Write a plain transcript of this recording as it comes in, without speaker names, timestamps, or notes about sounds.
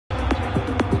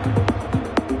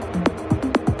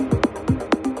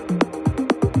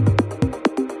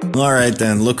All right,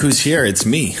 then. Look who's here. It's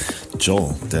me,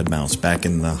 Joel, deadmau5, back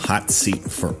in the hot seat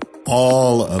for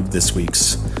all of this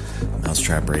week's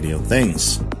Mau5trap Radio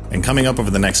things. And coming up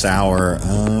over the next hour,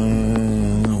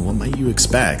 what might you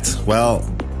expect? Well,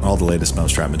 all the latest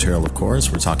Mau5trap material, of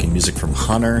course. We're talking music from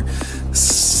Hunter,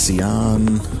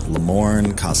 Sian,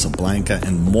 Lamorne, Casablanca,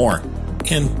 and more.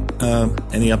 And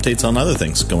any updates on other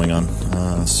things going on.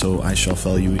 So I shall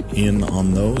fill you in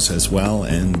on those as well,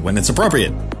 and when it's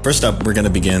appropriate. First up, we're going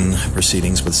to begin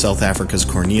proceedings with South Africa's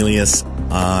Cornelius,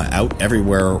 out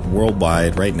everywhere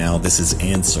worldwide right now. This is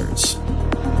Answers.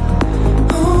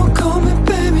 Oh, call me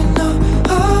baby now.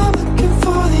 I'm looking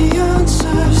for the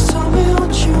answers. Tell me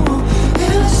what you want.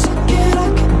 In a second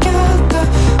I can get that.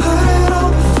 Heard it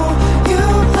all before. You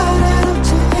light it up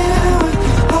to hear it.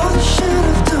 All the shit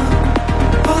I've done.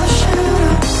 All the shit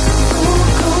I've done. Oh,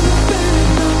 call me baby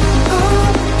now.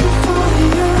 I'm looking for the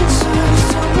answers.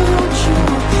 Tell me what you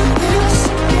want. In a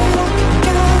second I can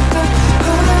get that.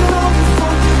 Heard it all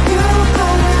before. You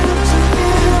light it up to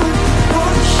hear it.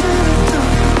 All the shit I've done.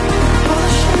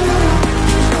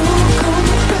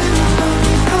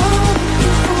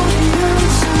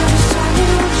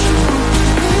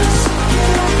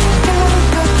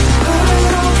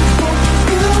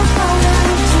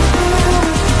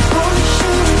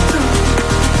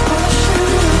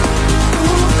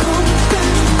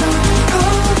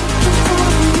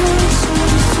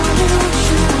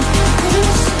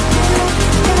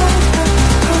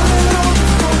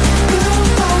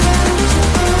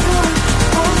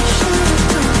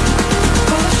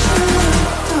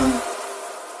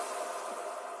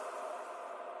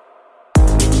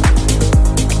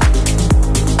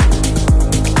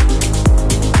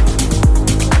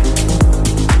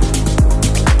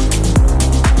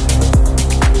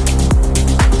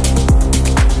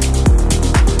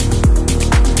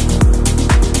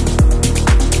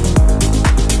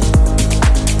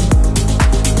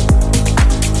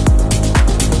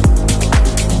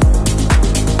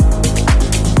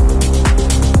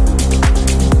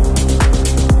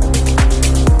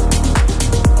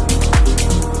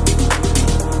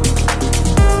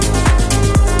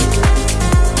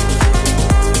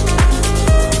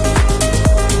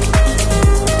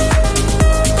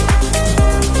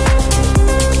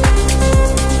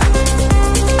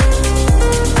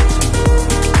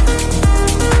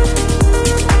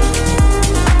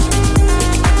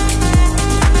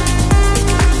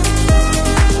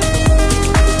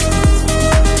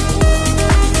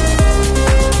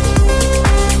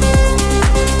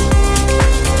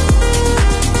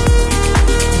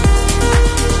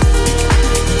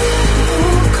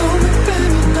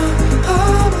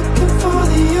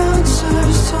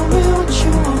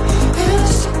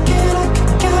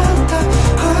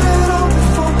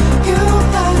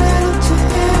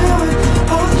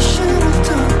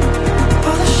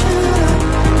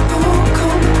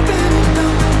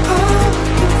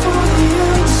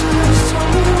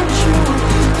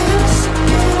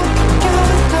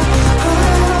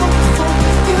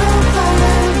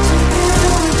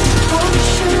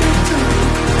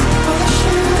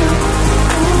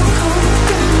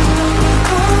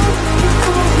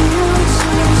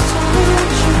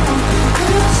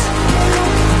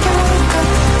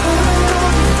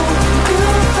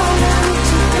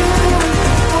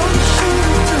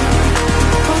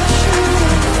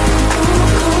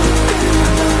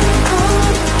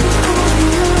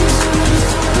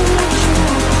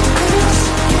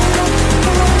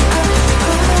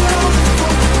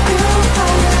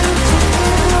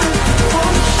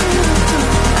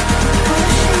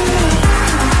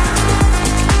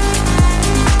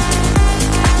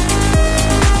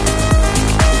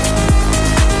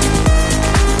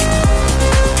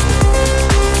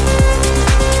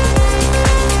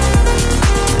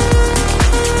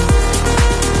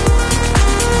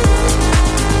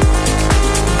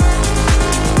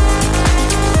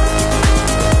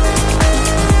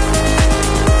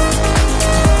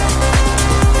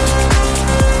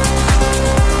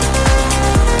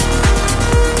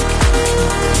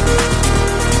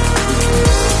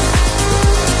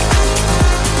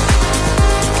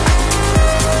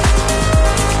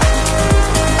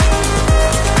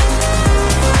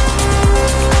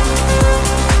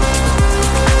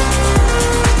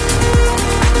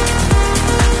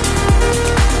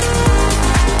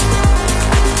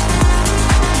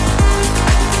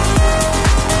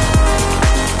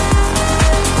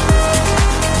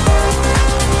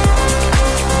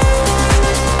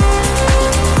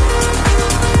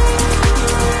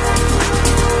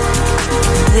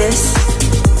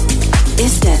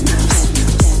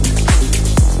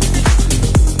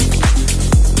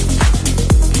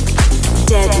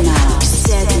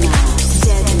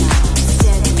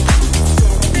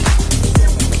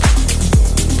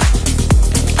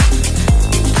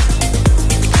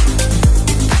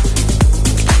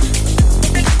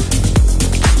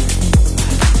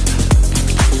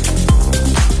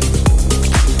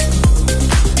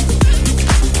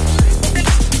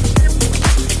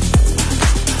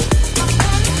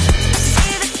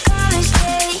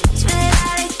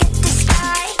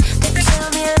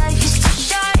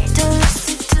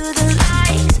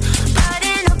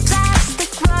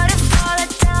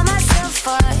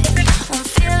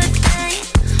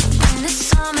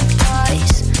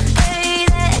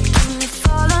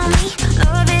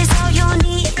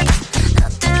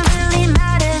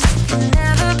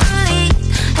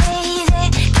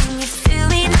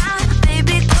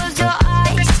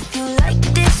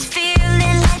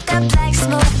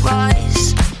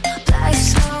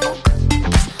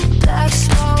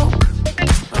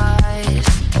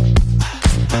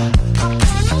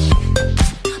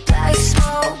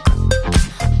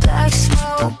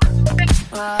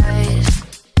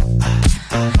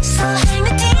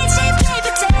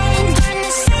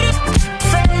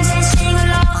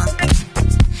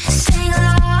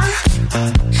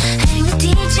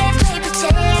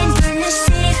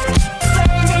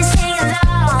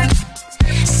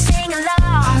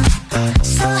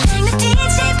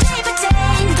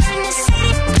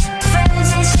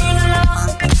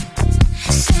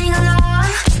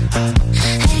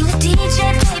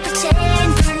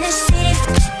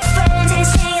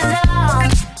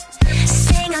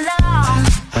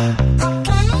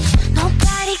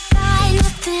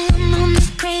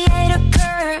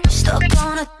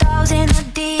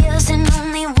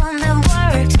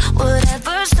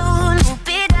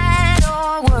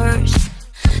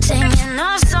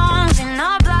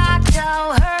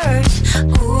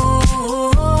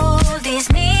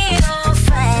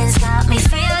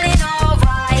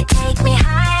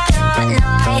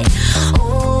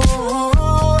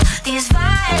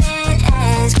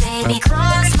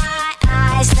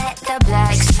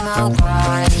 smoke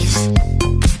rise.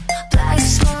 Black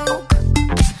smoke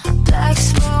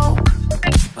rise.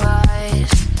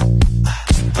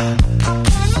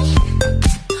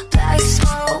 Black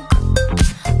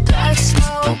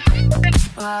smoke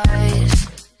rise.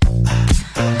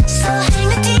 So hang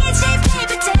the DJ,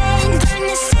 paper tan, burn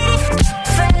the city,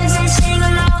 friends and sing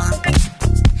along,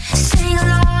 sing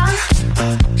along.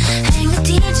 Hang the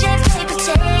DJ, paper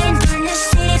tan, burn the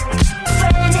city,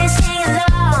 friends and sing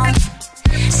along,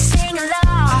 sing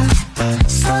along.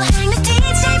 So hang the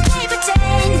DJ, paper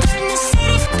tan, burn the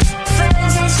city,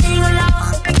 friends and sing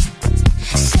along,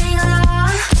 sing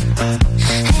along.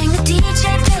 Hang the DJ,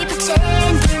 paper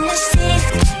tan, burn the city,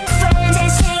 friends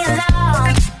and sing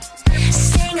along,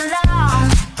 sing along.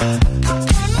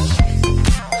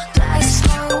 Black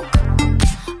smoke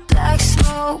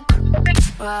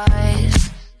rise.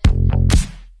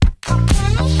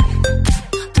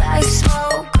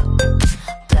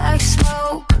 Black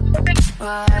smoke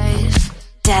rise.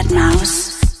 deadmau5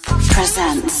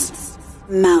 presents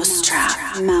Mau5trap,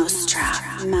 Mau5trap,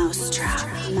 Mau5trap,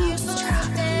 Mau5trap.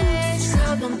 So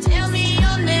don't tell me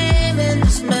your name and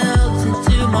just melt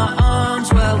into my arms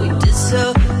while we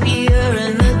disappear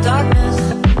in the darkness.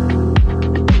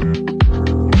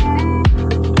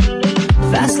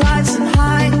 Fast lights and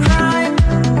high crime.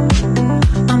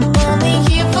 I'm only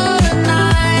here for a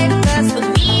night. That's the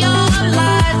neon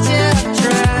lights. Yeah, I've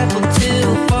traveled too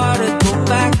far to go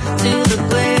back to the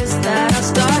place that I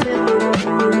started.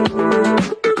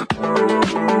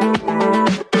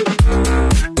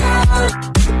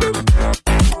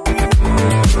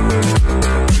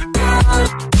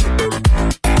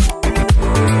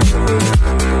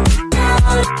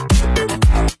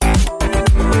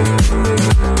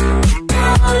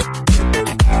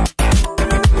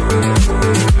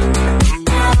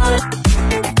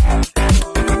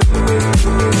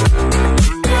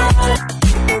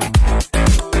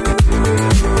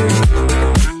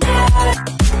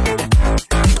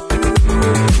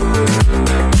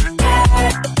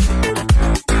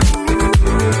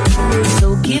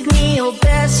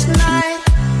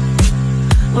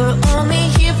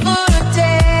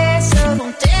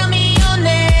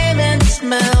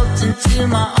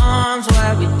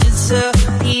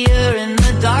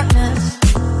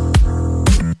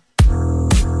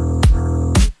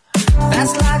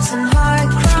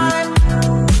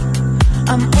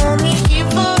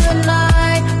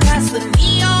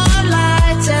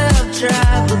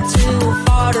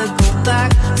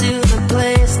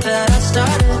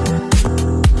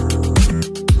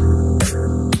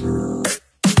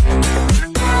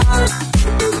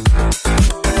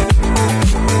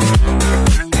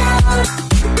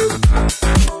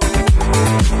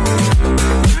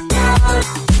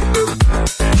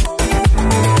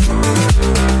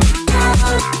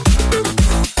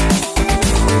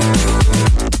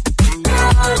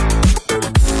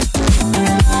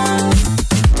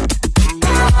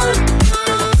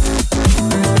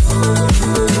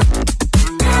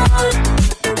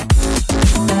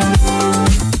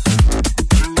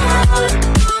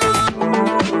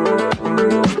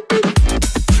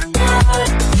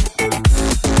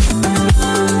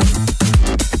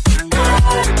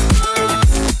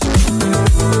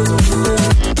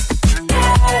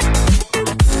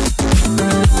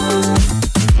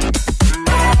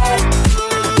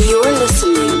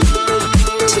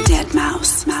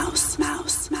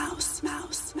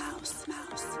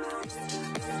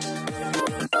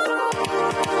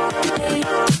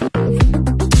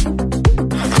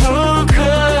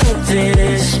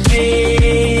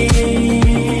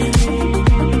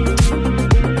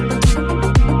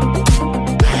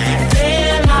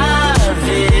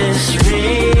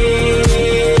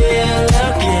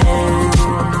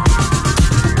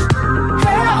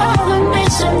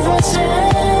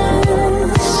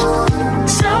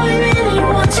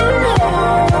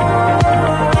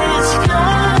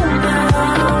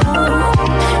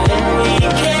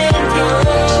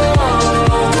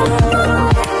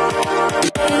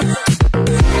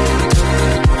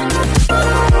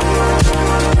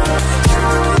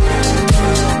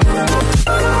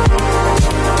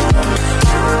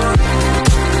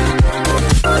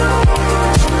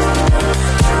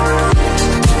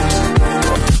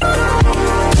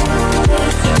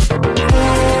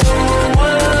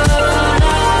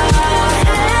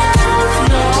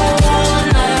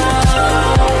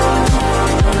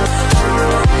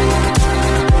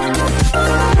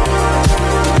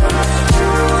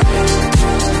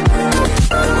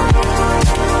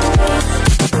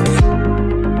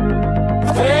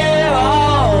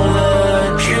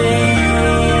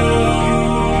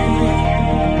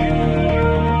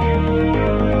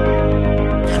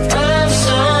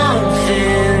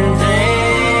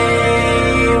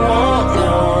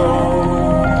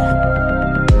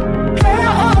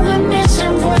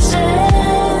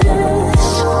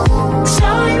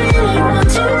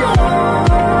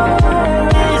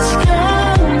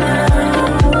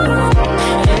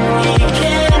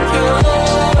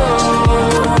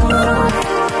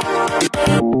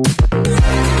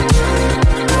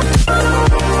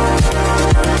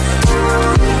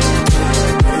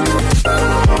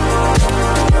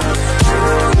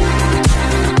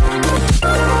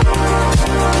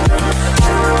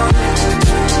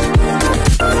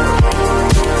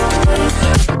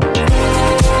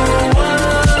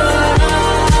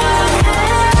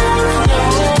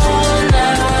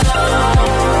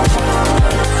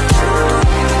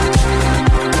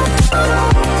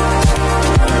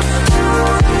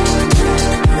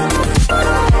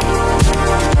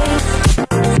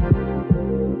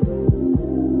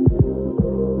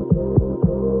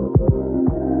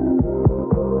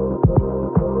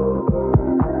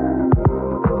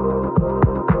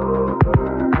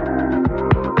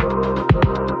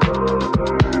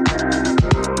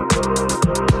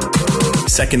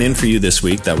 second in for you this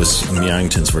week. That was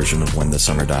Meowington's version of When the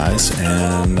Summer Dies.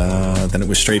 And then it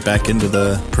was straight back into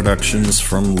the productions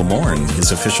from Lamorne,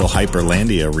 his official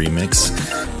Hyperlandia remix,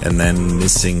 and then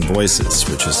Missing Voices,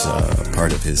 which is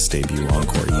part of his debut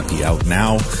Encore EP, out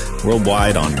now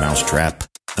worldwide on Mau5trap.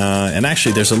 And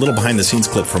actually, there's a little behind-the-scenes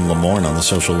clip from Lamorne on the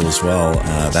social as well.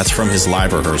 That's from his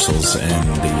live rehearsals and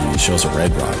the shows at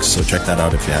Red Rocks. So check that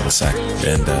out if you have a sec,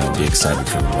 and be excited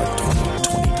for what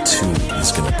 2022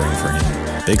 is going to bring for him.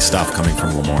 Big stuff coming from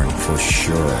Lamorne for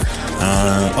sure.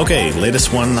 Okay,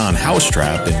 latest one on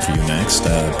Mau5trap in for you next.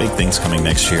 Big things coming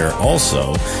next year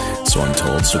also, so I'm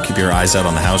told. So keep your eyes out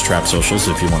on the Mau5trap socials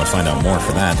if you want to find out more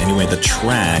for that. Anyway, the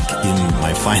track in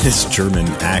my finest German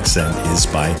accent is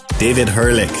by David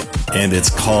Herrlich, and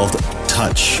it's called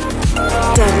Touch.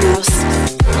 deadmau5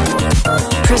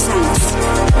 presents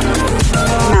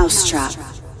Mau5trap.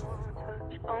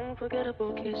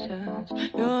 Unforgettable kisses.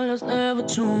 Your love's never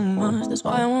too much. That's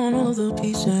why I want all of the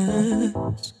pieces.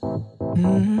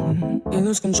 You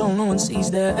lose control, no one sees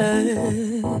that.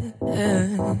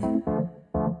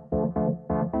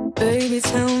 Baby,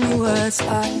 tell me what's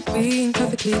like being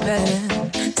perfectly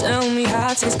bad. Tell me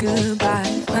how it tastes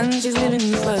goodbye when she's leaving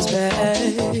you first,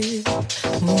 babe.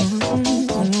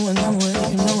 I know it,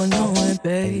 I know it,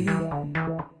 babe.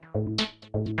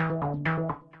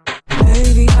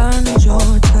 Baby, I need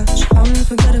your touch,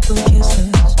 unforgettable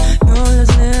kisses. Your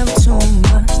love's never too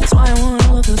much, that's why I want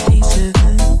all of the pieces.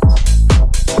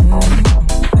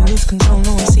 You lose control,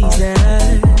 no one sees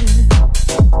that.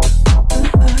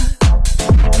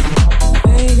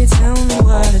 Baby, tell me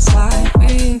what it's like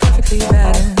being perfectly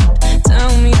bad.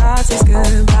 Tell me how it tastes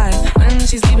goodbye when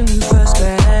she's leaving you first,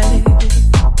 babe.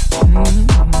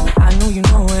 I know you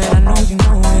know it, I know you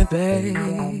know it, babe.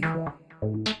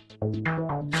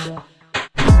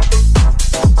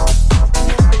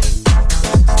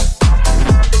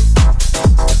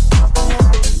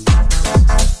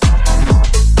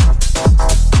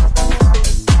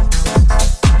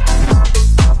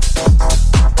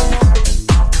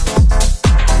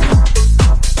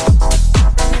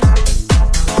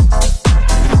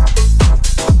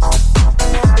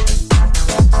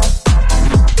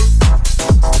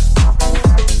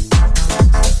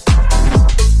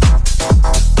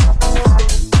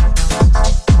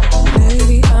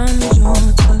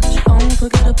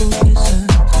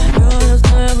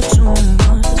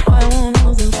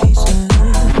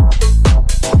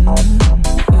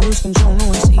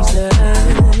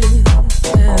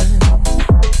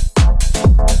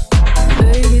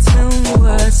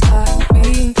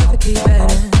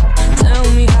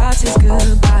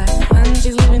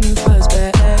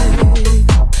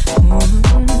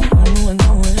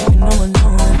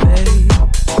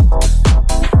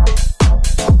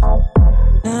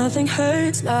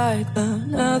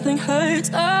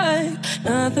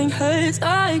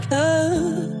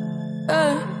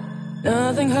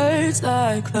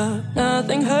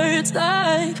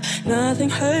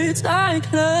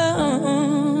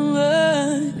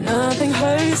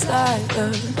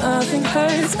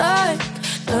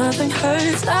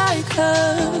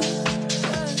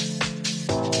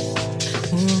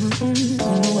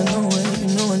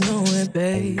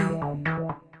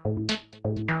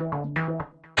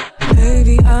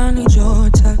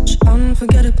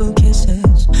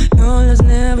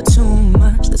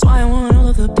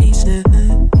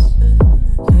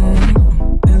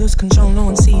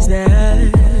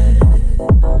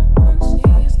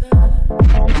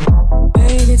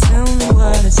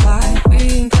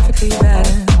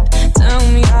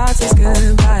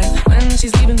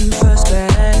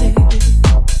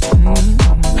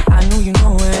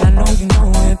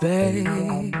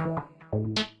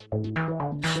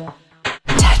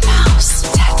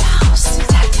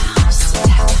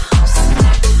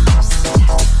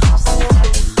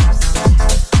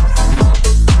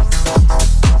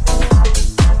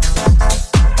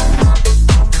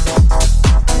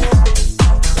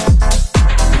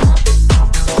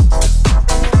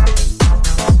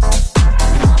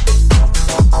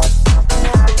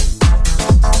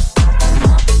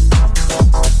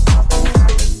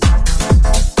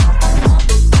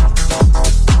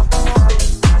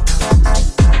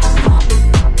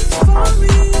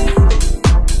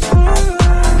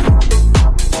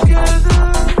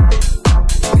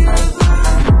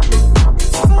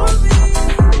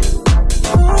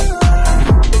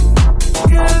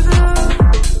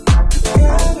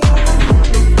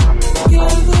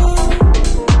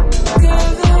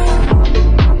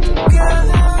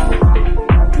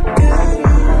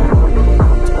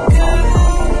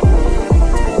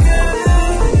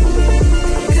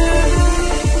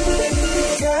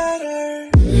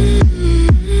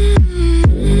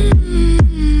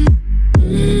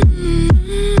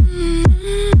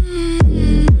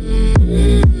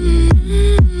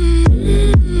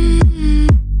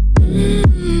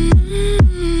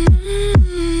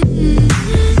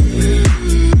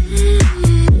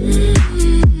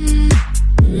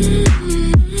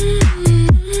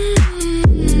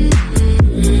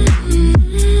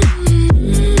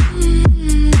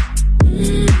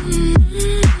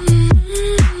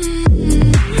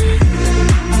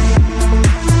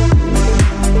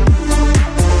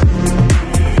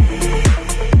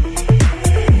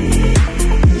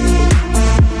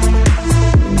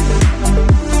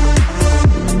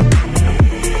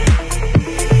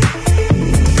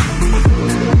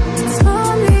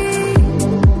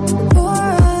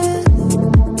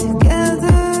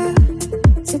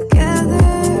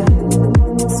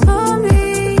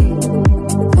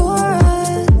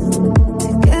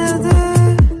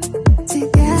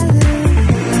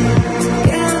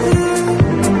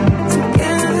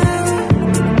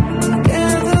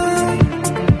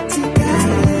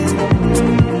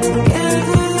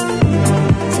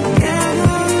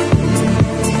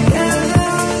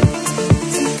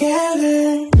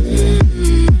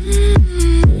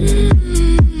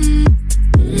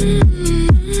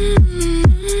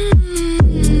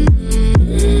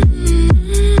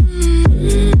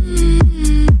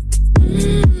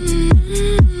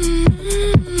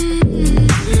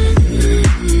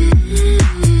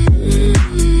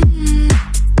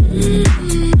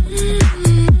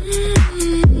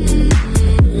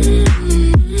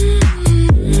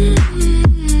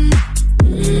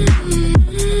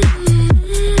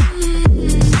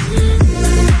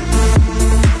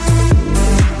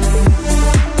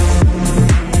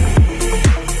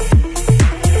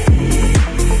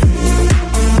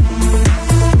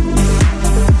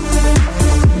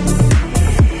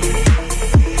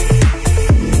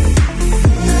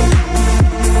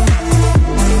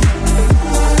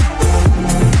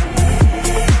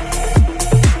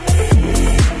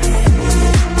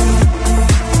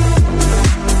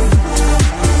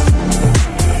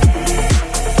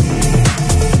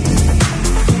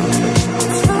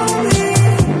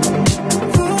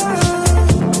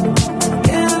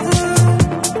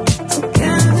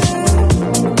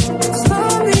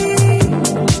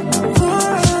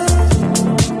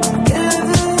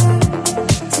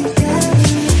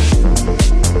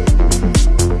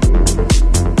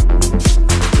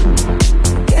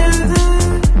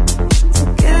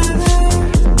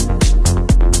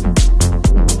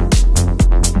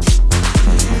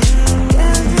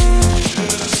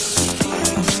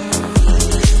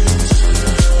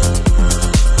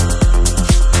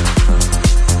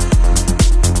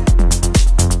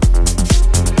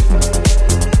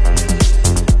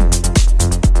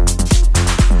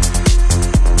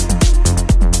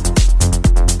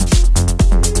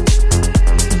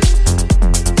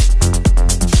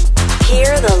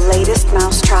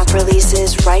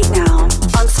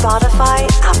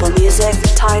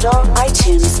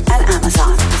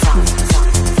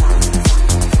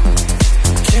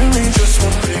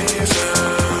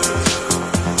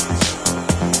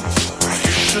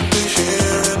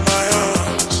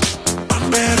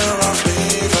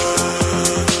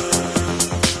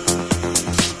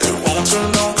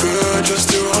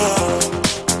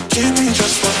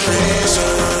 reason.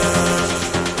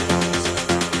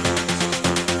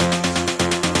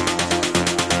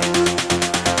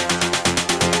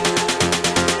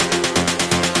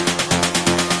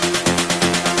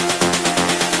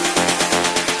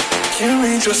 Give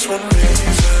me just one reason.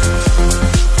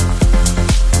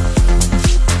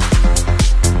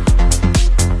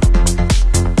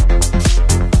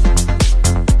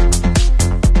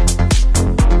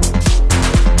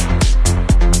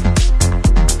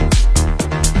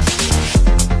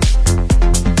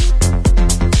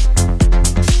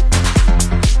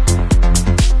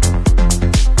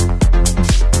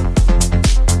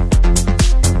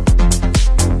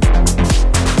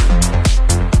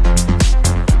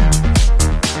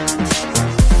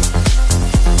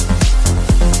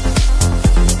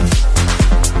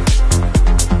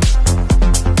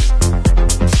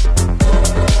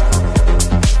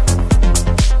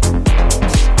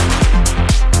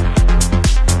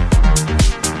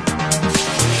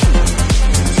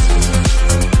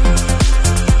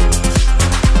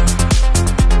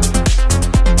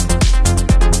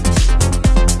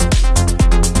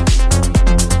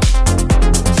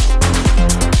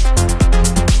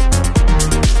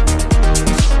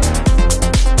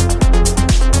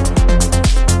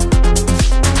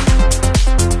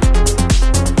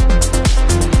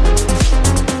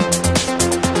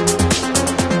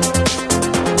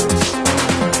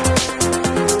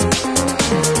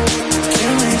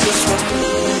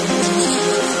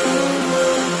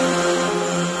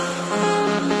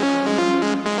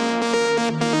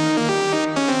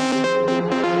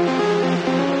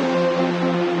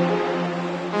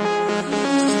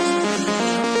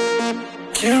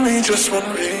 Give me just one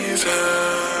reason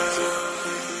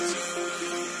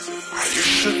why you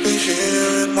should be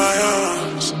here in my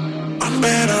arms. I'm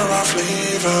better off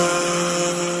leaving.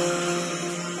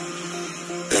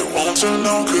 It won't do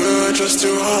no good, just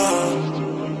do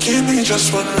harm. Give me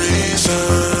just one reason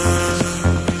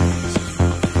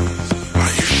why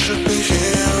you should be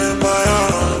here in my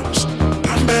arms.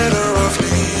 I'm better off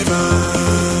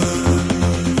leaving.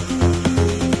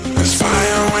 There's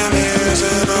fire when there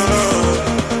isn't a love.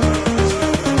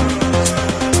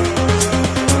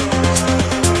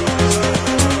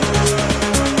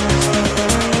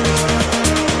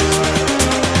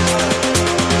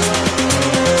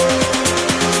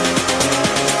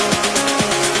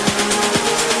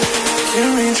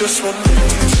 Just one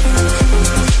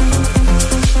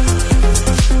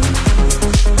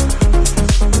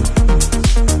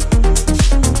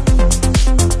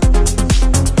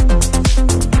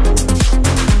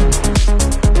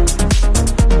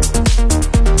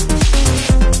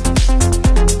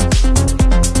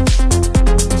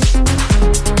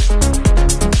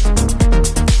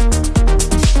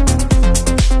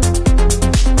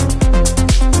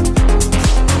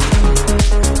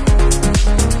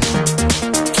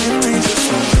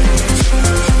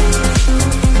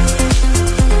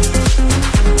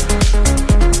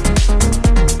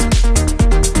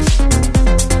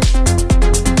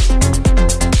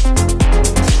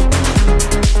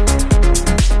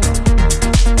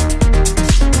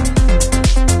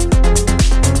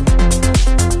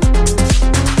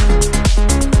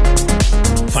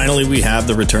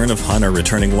the return of Hunter,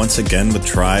 returning once again with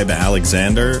Tribe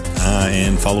Alexander,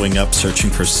 and following up Searching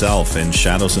for Self and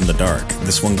Shadows in the Dark.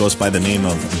 This one goes by the name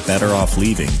of Better Off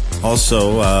Leaving.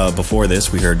 Also, before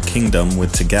this, we heard Kingdom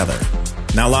with Together.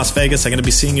 Now, Las Vegas, I'm going to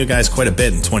be seeing you guys quite a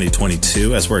bit in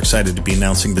 2022, as we're excited to be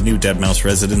announcing the new deadmau5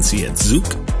 residency at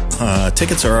Zouk.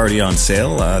 Tickets are already on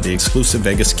sale. The exclusive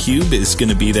Vegas Cube is going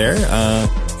to be there,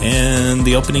 and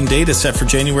the opening date is set for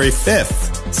January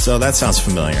 5th. So that sounds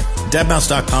familiar.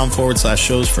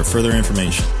 deadmau5.com/shows for further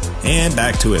information. And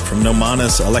back to it. From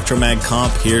Nomana's Electromag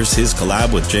Comp, here's his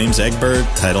collab with James Egbert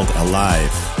titled Alive.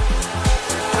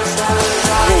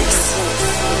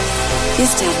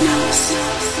 This is deadmau5.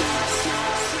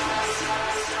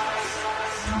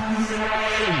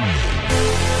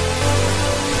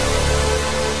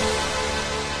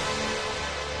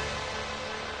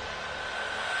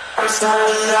 It's not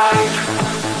alive.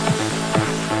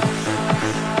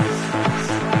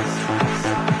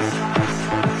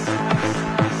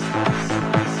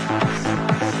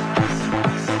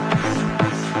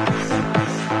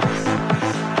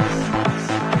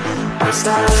 It's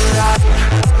not alive.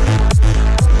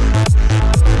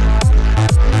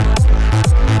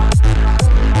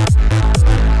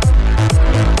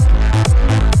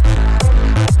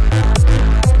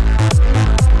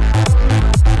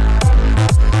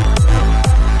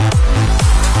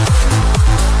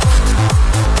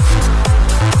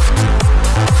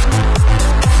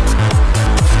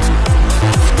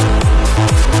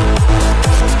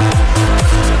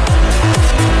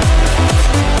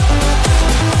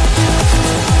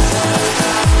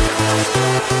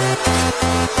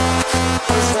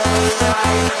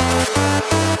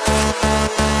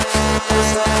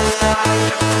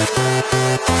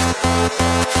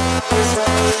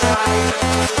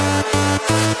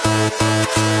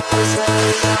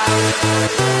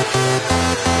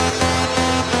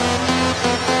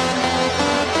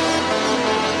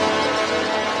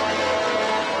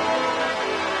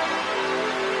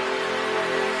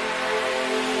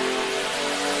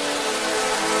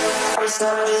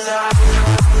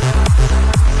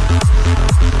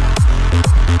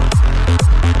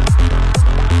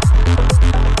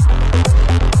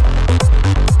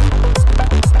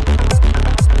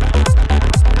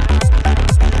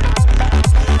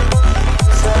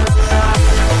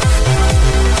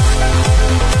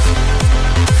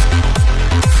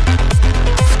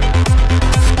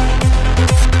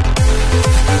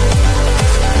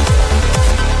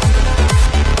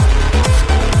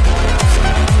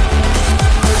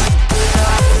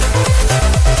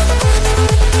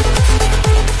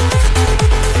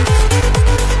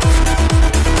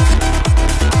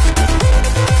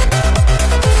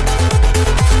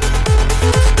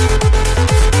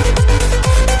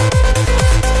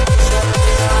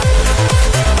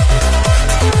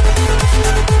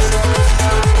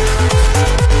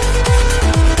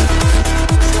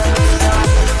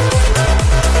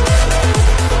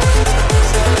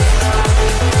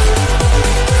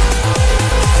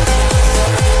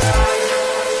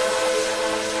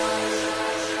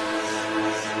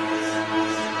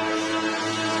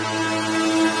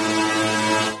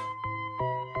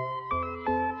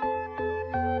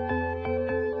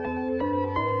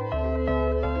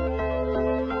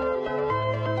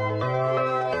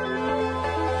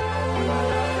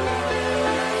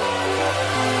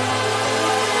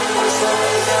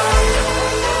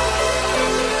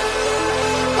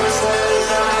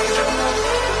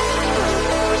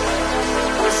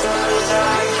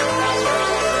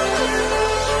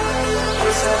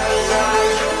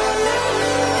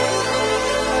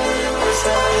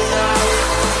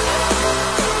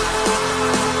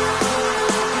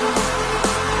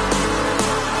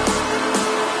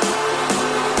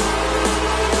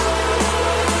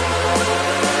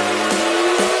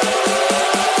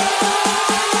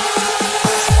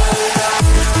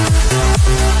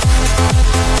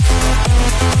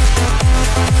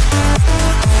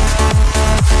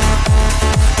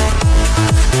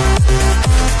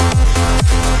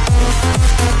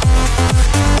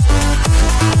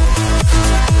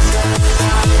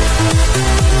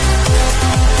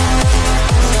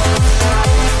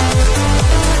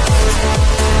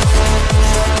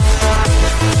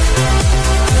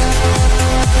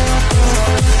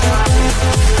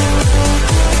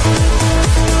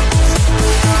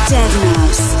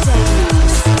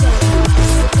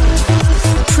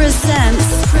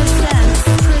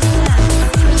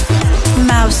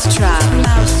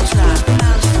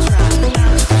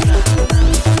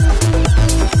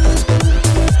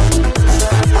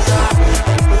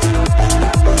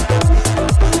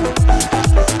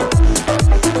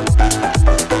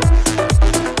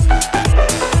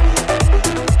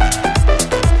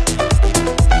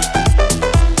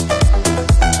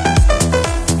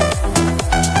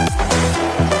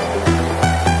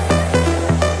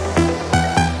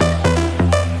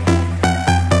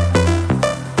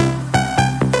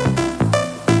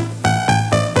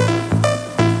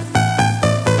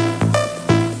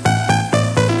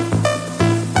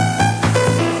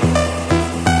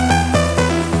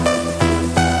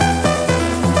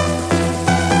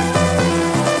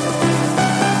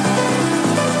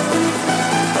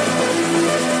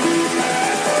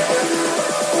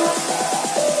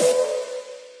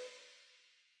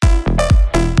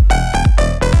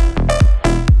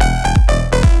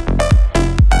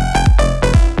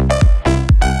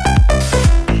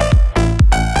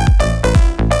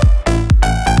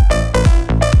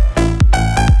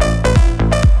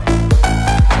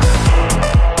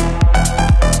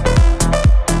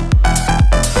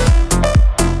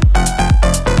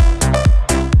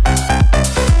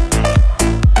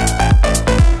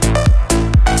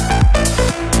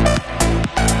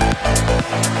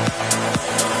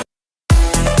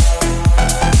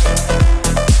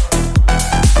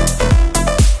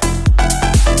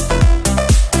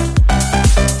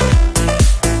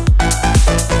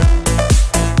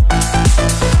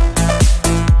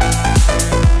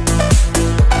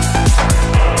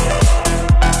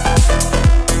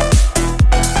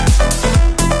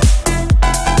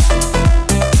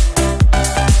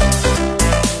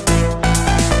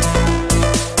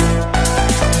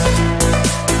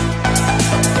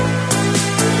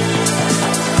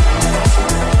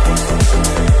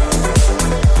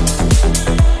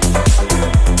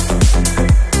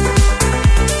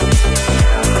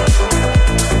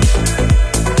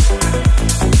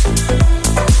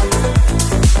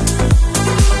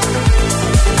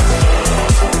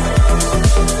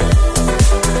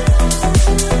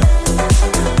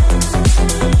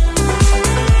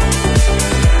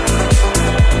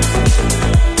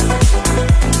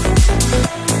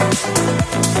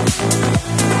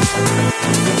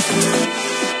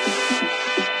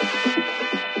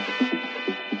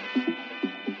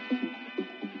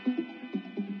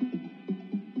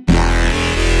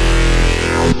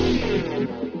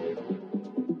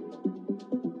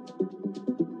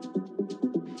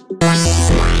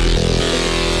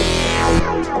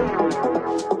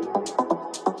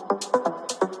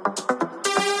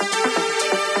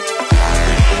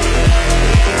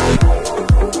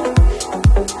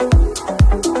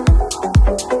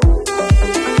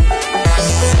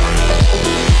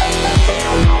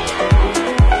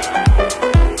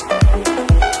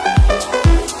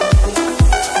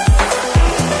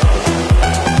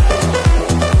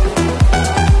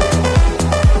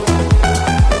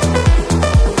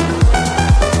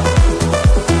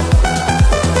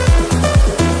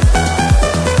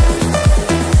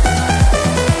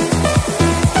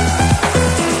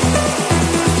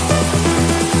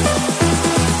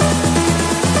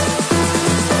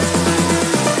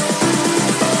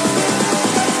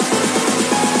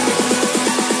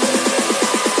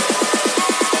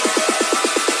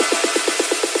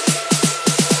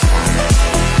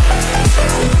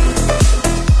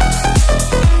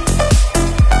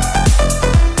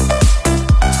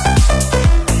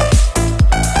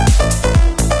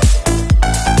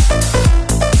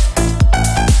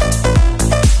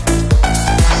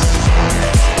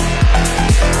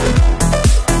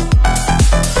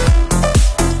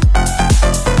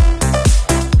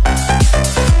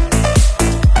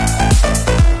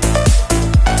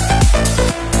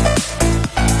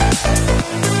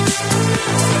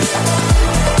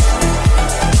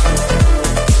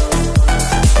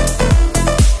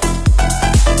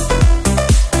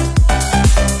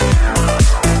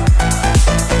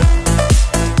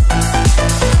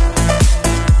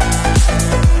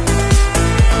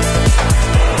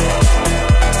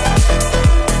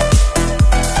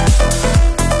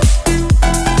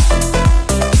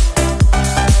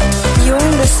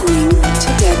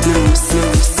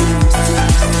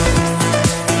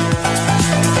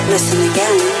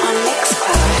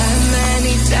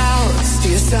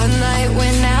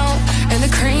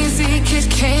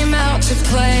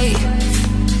 play.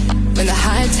 When the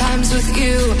high times with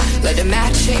you led to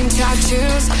matching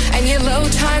tattoos, and your low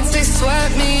times, they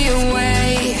swept me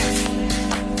away.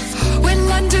 When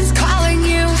London's calling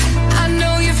you, I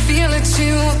know you feel it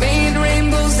too. Made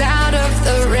rainbows out of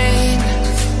the rain.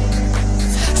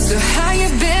 So how you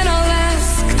been, I'll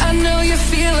ask. I know you're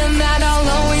feeling that I'll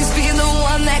always be the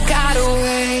one that got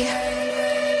away.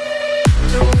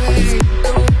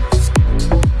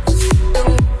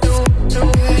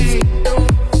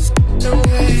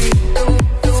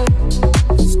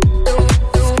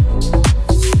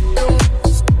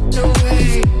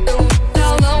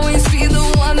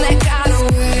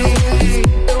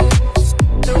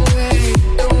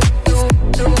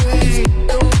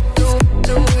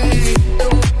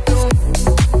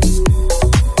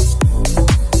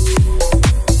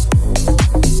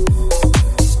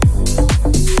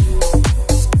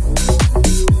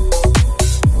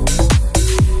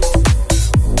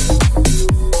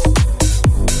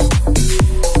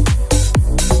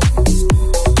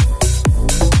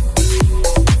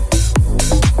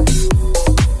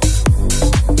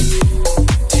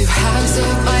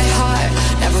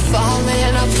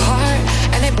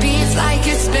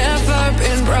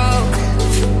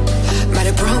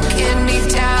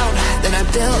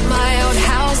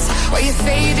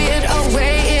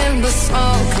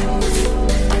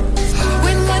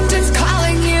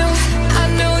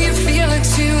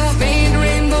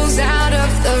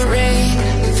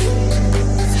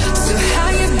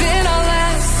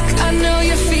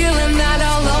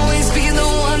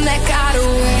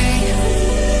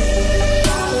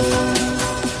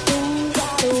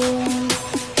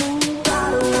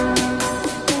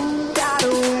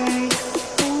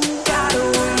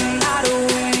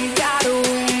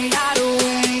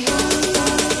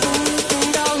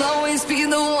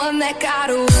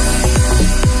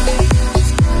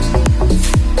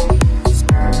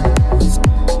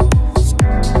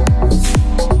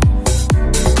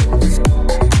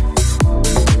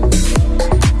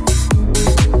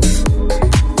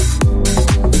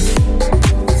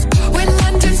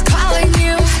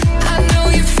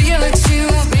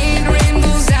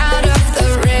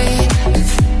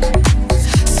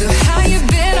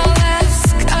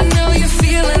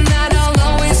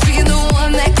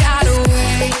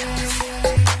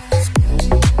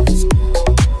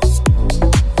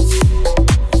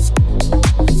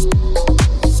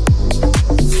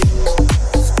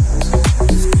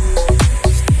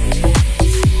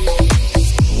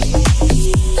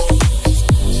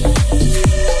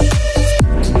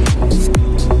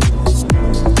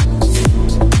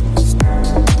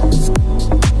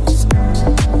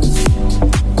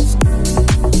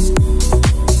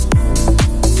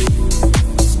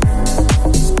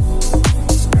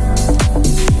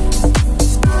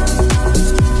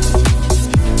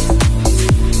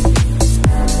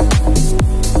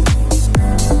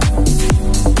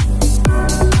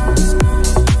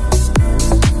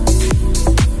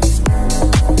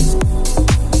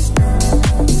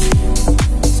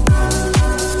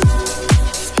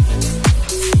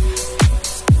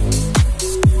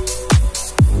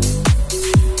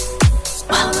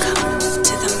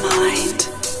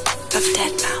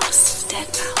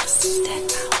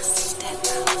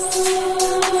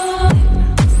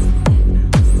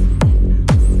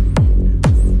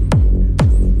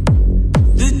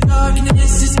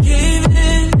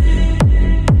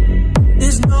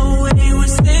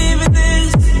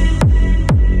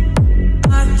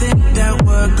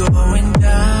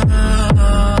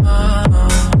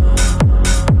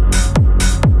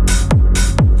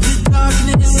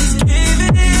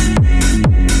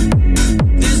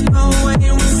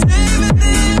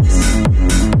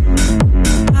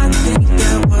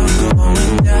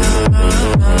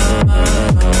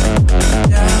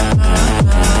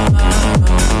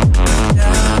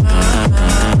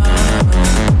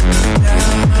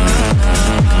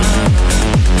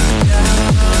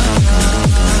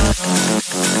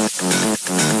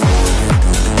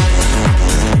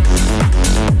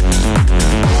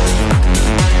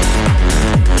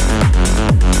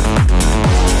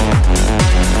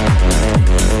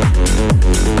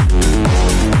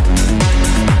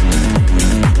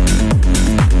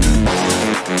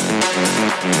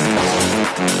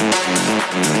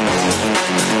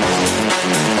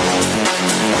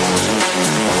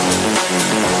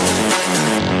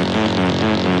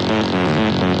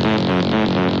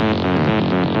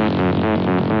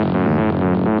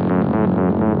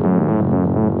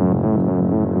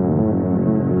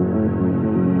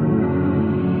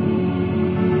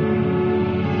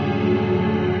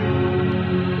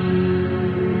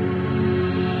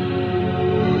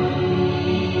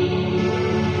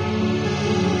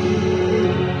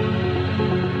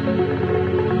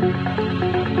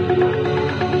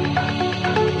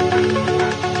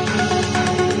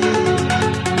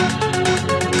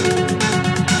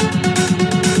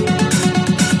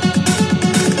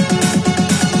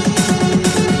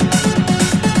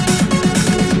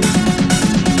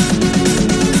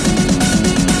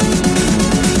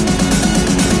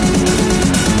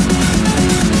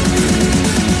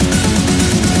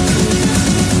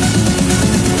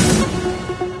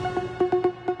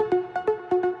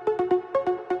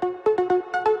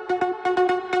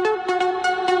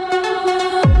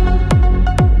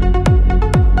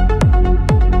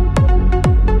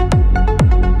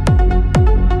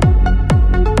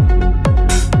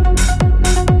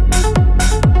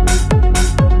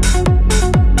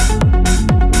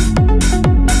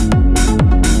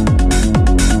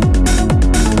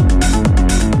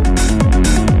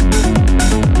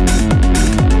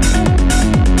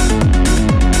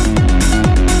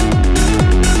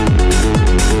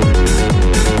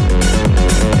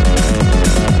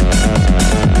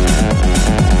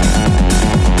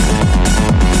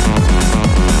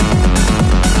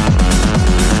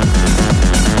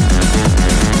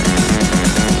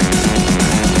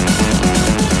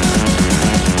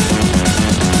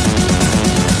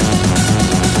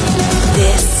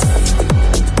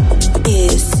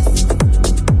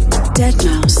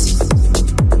 deadmau5.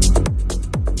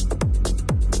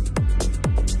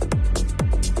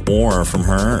 More from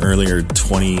her earlier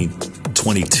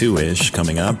 2022-ish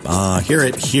coming up. Hear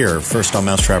it here first on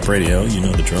Mau5trap Radio. You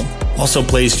know the drill. Also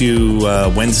plays you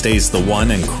Wednesday's The One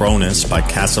and Cronus by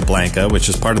Casablanca, which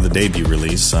is part of the debut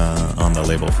release on the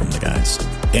label from the guys.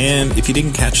 And if you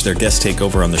didn't catch their guest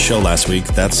takeover on the show last week,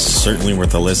 that's certainly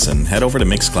worth a listen. Head over to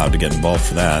Mixcloud to get involved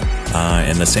for that.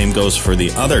 And the same goes for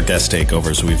the other guest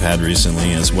takeovers we've had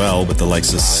recently as well, with the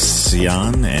likes of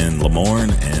Sian and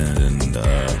Lamorne and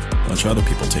a bunch of other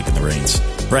people taking the reins.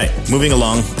 Right, moving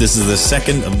along. This is the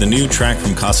second of the new track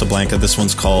from Casablanca. This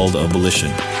one's called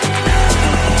Abolition.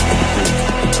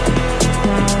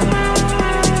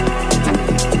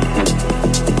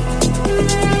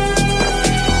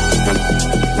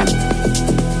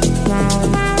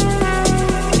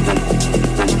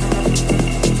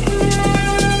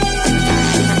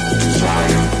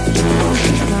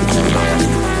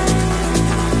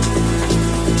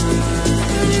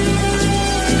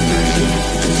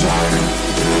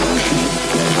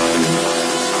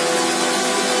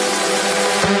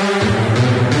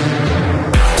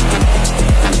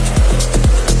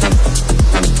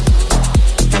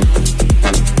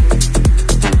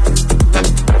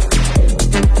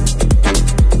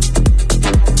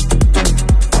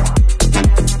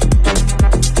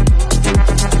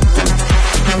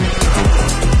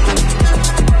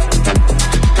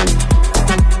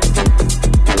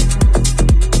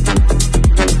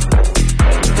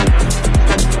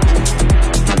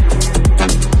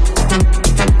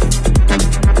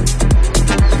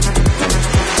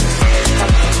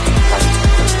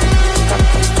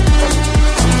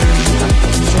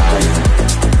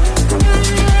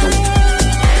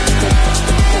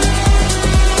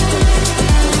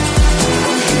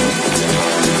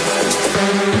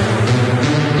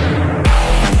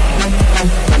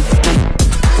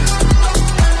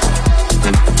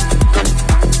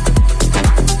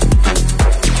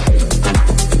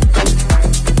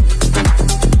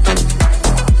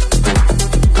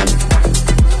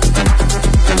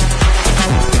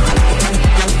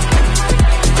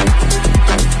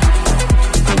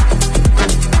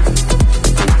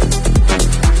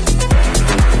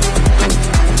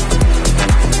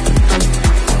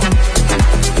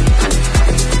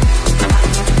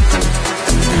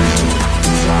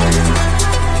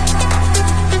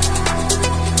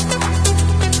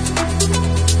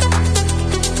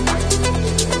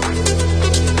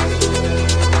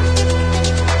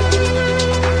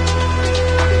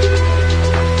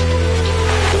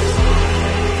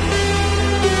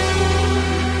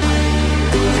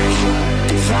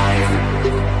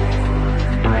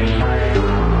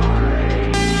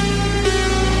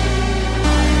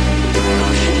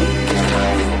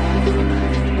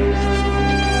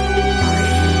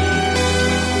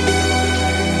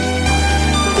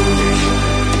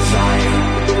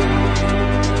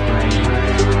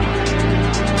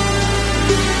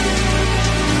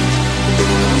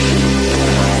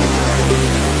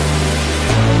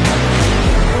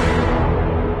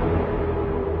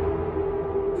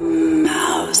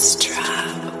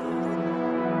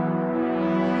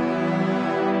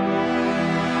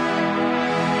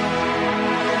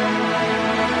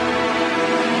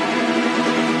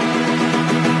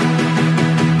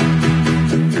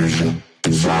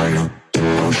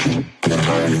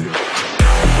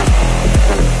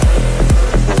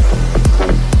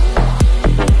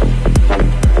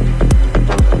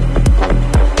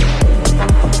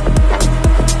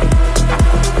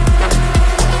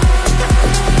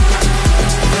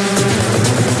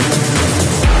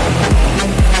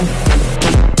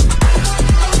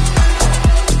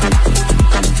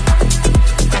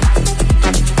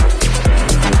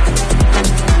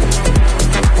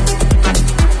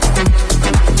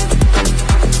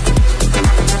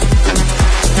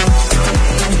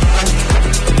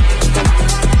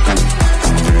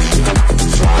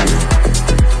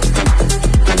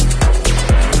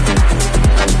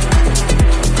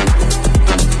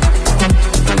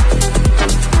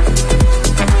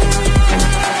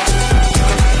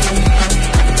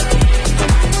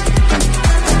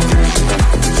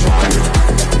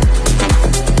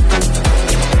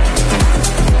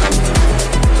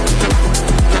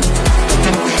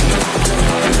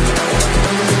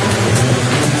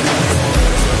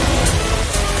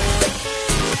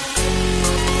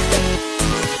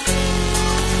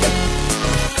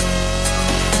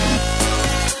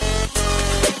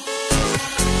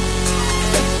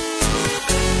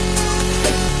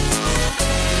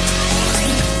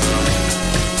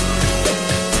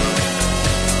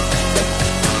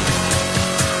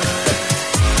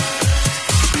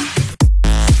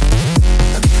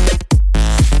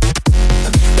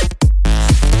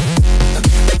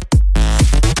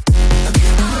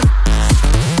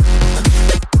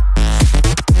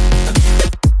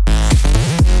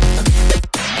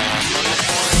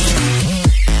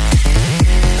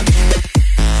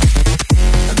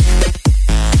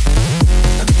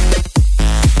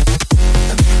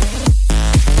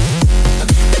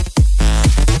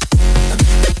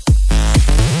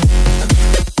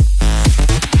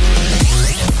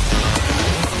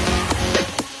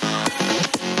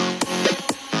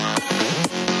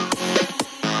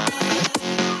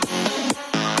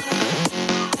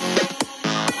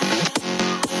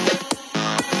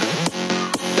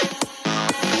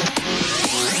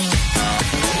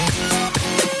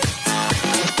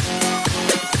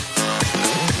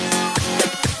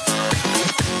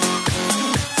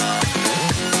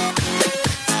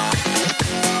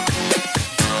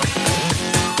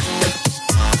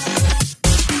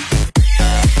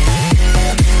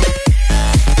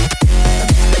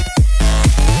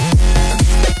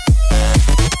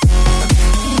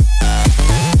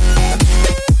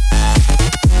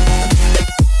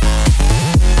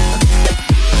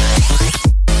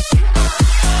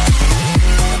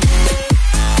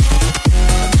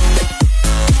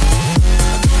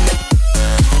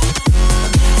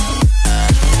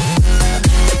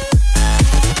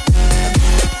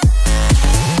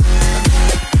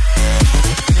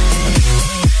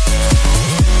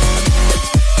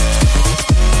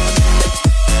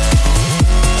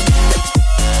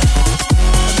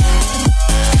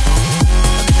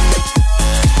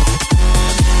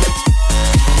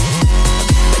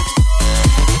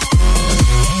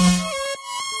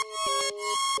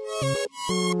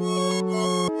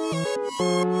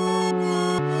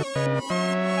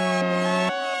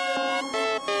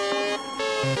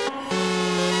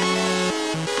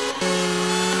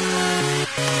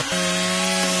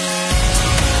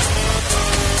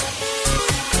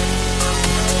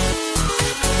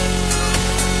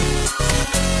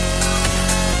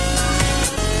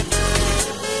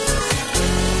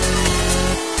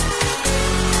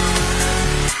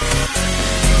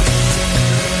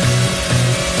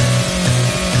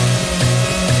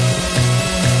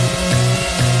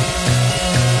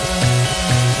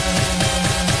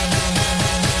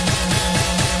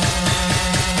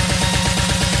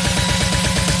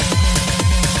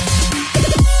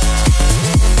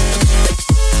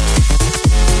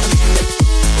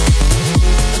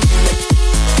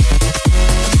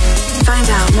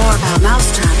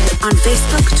 Mau5trap on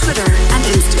Facebook, Twitter, and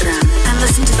Instagram, and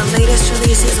listen to the latest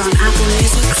releases on Apple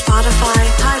Music, Spotify,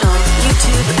 Tidal,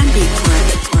 YouTube, and Beatport.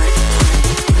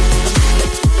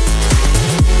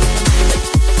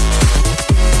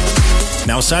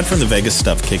 Now, aside from the Vegas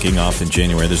stuff kicking off in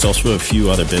January, there's also a few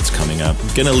other bits coming up.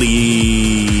 Gonna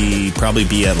probably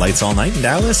be at Lights All Night in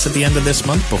Dallas at the end of this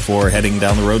month before heading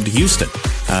down the road to Houston.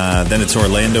 Then it's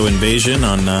Orlando Invasion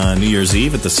on New Year's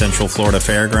Eve at the Central Florida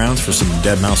Fairgrounds for some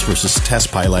deadmau5 versus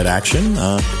Test Pilot action.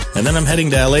 And then I'm heading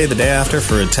to LA the day after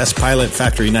for a Test Pilot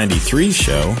Factory 93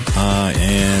 show.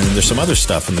 And there's some other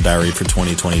stuff in the diary for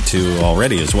 2022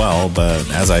 already as well. But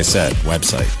as I said,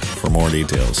 website for more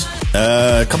details.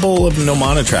 A couple of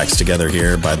Mau5 tracks together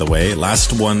here, by the way.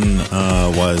 Last one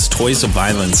was Toys of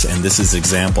Violence, and this is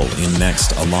Example in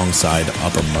next alongside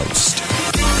Uppermost.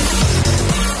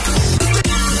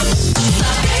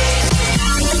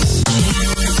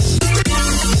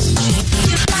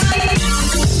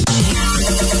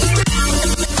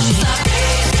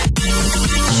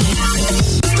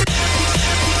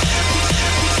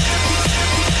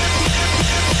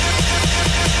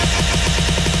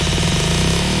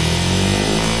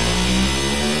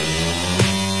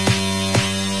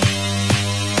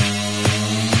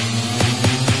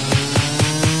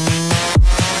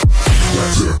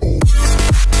 Example.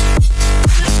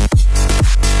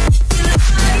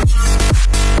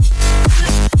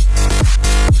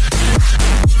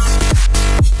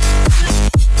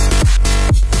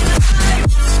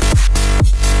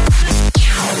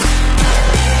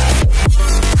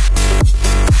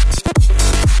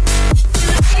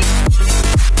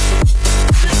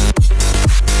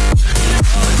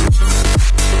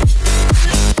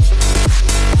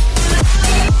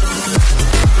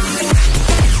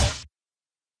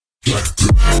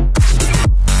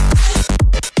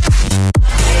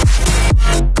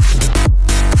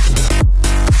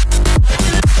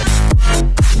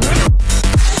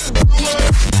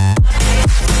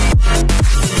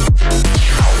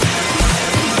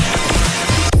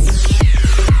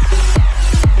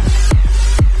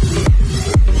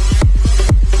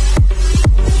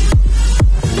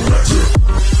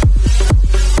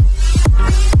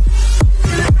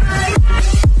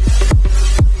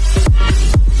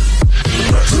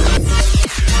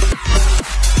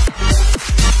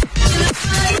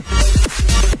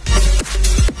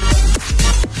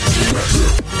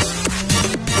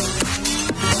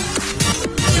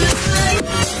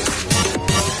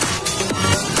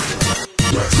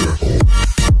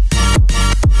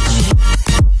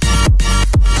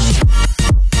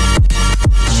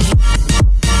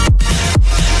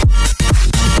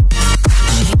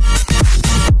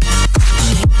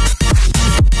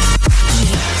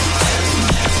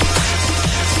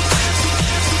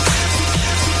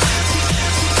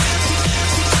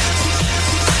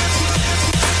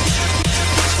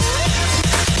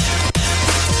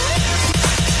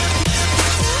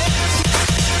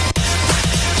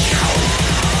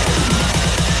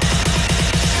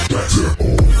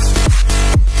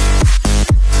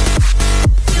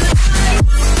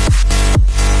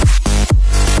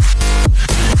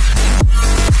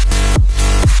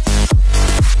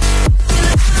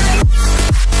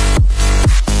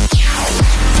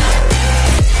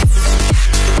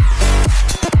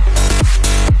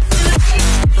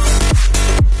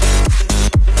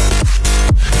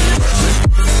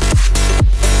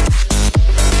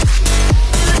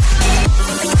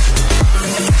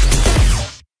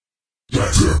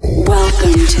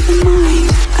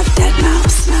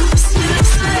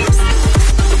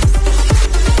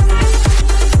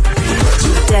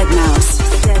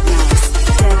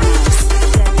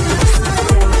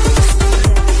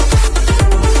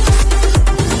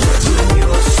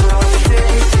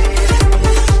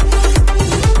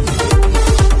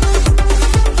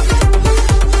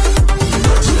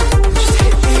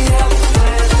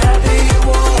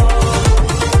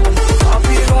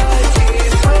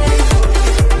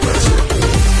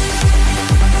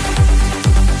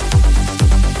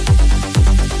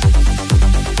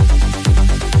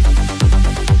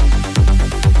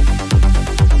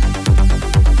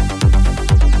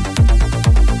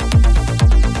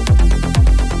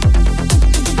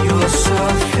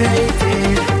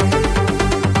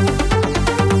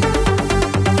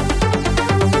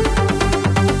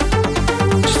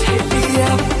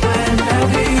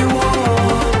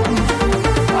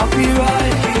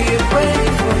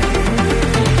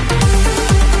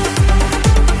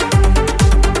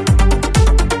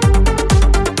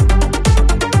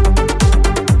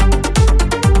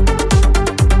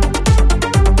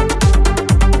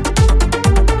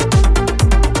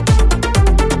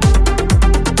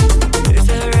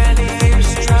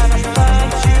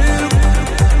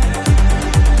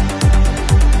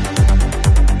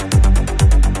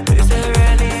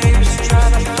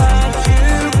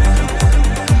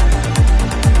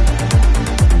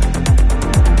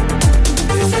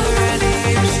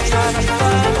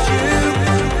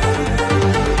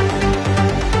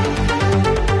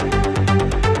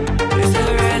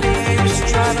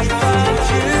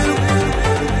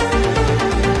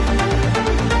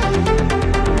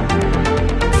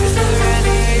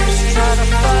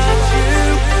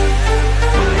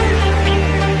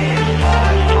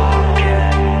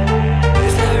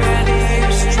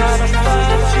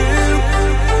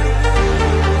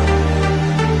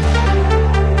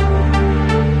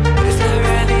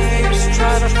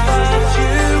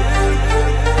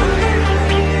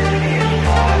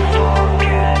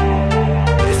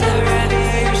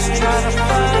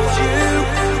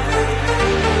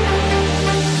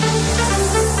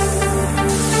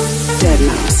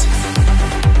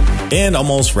 And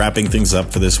almost wrapping things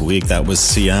up for this week, that was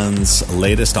Sian's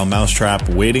latest on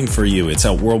Mau5trap, Waiting for You. It's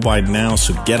out worldwide now,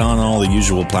 so get on all the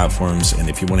usual platforms. And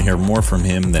if you want to hear more from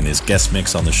him, then his guest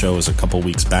mix on the show is a couple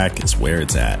weeks back is where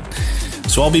it's at.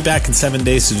 So I'll be back in 7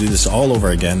 days to do this all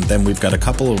over again. Then we've got a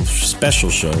couple of special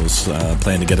shows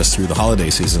planned to get us through the holiday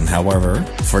season. However,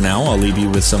 for now, I'll leave you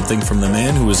with something from the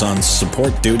man who was on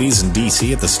support duties in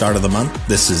DC at the start of the month.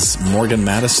 This is Morgan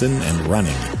Madison and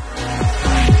Running.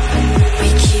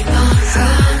 We keep on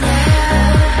running.